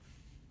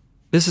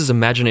This is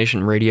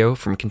Imagination Radio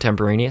from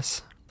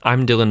Contemporaneous.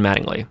 I'm Dylan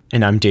Mattingly.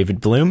 And I'm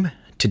David Bloom.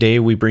 Today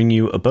we bring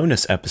you a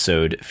bonus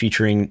episode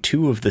featuring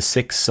 2 of the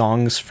 6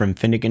 songs from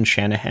Finnegan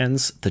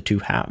Shanahan's The Two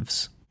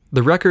Halves.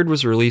 The record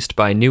was released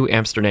by New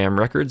Amsterdam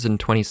Records in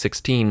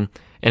 2016,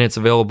 and it's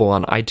available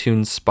on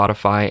iTunes,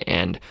 Spotify,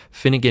 and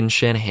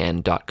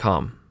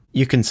FinneganShanahan.com.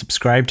 You can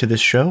subscribe to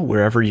this show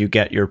wherever you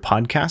get your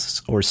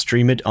podcasts or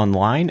stream it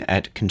online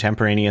at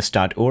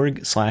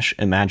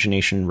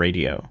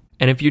contemporaneous.org/imaginationradio.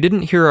 And if you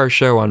didn't hear our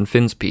show on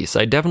Finn's Piece,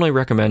 I definitely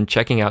recommend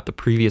checking out the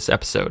previous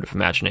episode of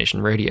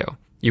Imagination Radio.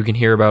 You can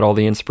hear about all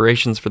the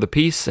inspirations for the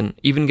piece and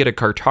even get a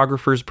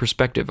cartographer's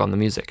perspective on the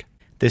music.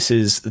 This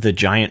is The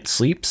Giant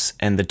Sleeps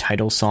and the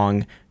title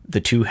song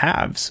The Two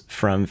Halves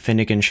from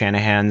Finnegan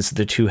Shanahan's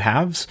The Two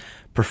Halves,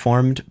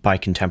 performed by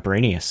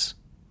Contemporaneous.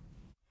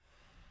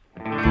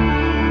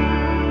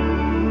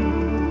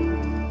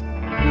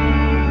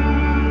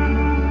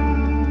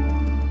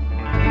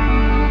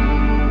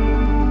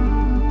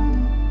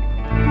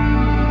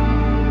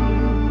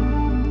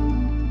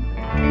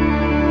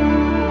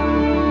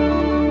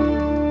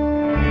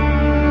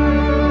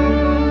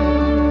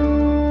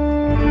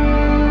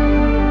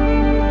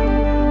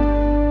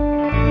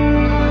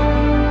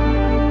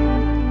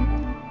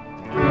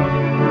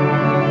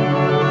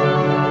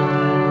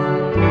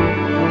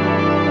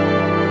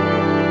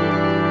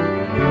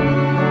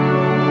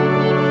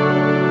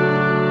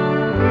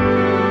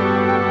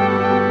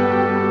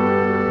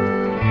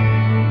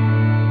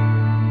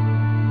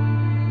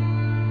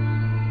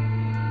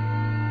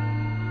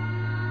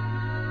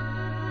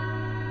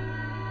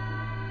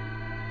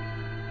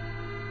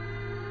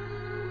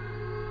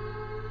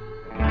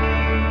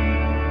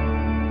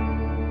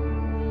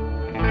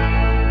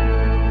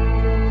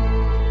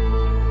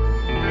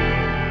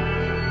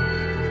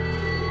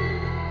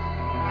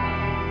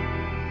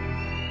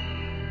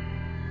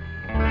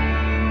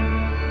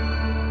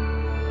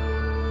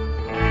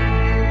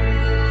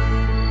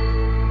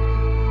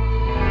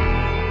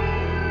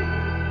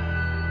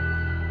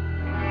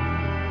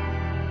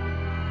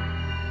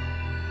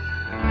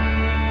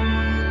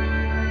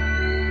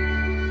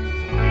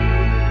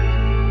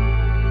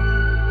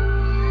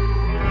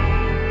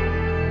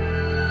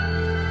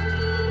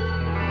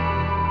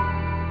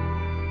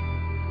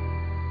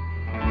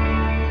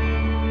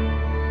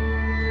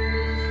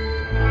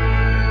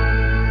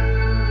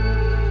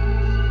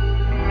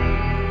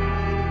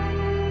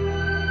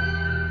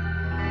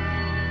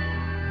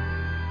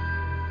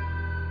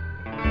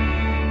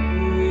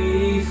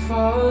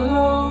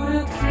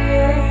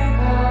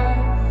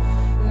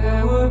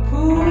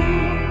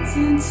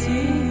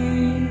 She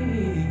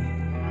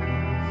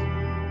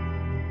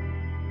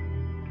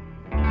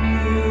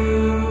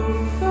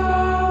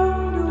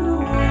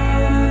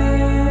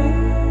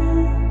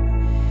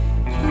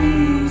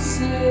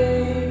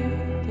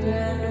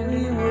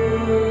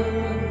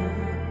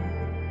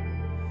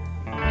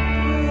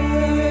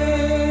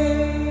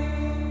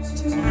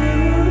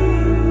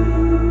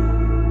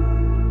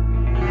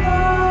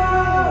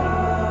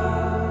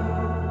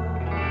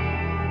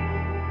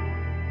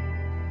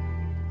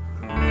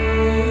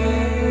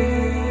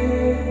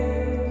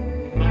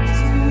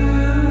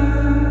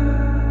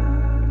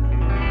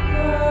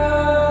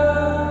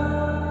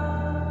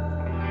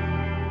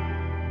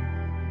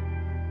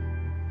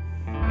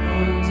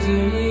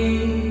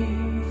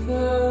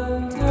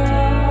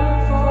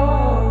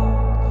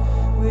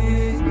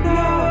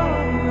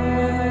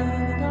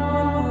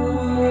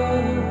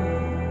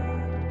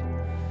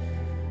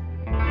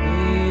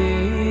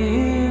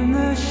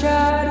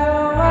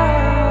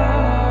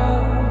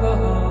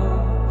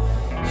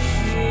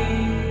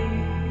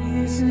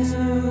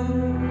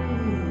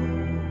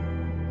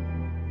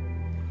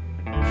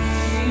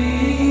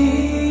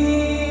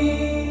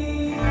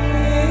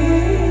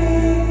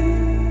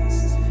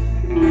is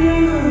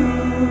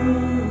new.